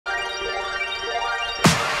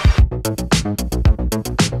So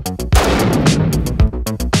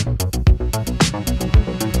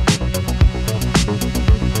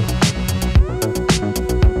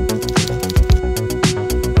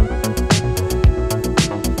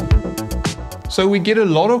we get a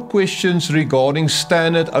lot of questions regarding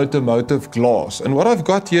standard automotive glass, and what I've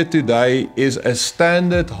got here today is a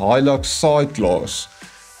standard Hilux side glass.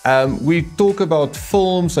 We talk about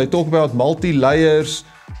films, they talk about multi-layers.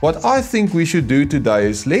 What I think we should do today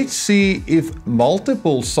is let's see if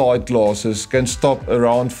multiple side glasses can stop a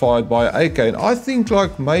round fired by AK, and I think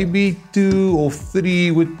like maybe 2 or 3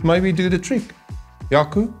 would maybe do the trick.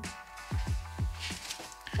 Jaco?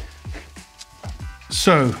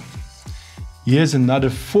 So here's another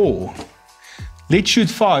 4. Let's shoot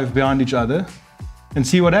 5 behind each other and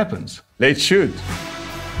see what happens. Let's shoot.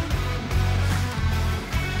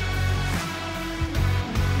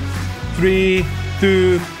 Three,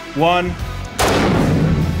 2, 1.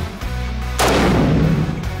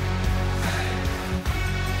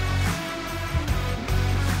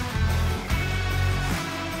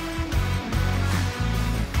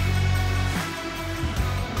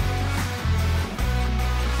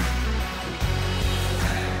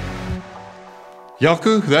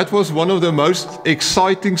 Jaco, that was one of the most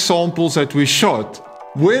exciting samples that we shot.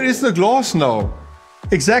 Where is the glass now?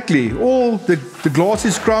 Exactly. All the glass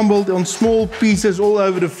is crumbled on small pieces all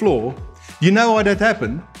over the floor. You know why that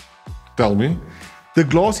happened? Tell me. The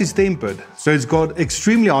glass is tempered, so it's got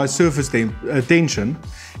extremely high surface tension.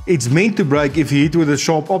 It's meant to break if you hit with a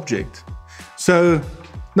sharp object. So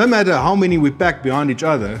no matter how many we pack behind each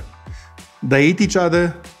other, they hit each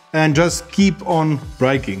other and just keep on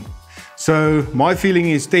breaking. So my feeling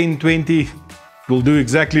is 10, 20 will do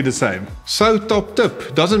exactly the same. So top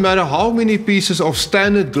tip, doesn't matter how many pieces of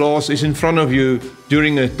standard glass is in front of you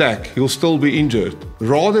during an attack, you'll still be injured.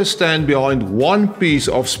 Rather stand behind one piece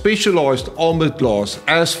of specialized armored glass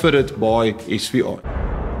as fitted by SVI.